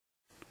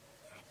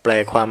แปล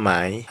ความหม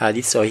ายหะ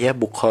ดีษซอฮีฮ์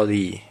บุคอ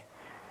รี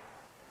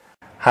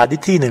หะดีษ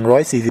ที่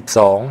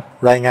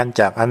142รายงาน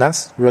จากอานัส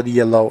รอฎิ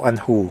ยัลลอฮุอัน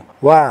ฮุ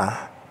ว่า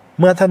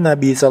เมื่อท่านน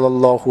บีศ็อลลัล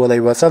ลอฮุอะลัย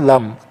ฮิวะซัลลั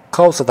มเ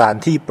ข้าสถาน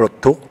ที่ปลด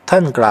ทุกข์ท่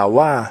านกล่าว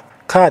ว่า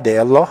ข้าแด่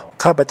อัลเลาะห์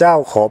ข้าพเจ้า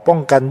ขอป้อง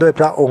กันด้วย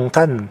พระองค์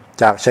ท่าน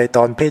จากชัยฏ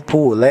อนเพศ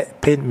ผู้และ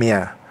เพศเมีย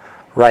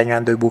รายงา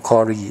นโดยบุคอ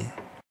รี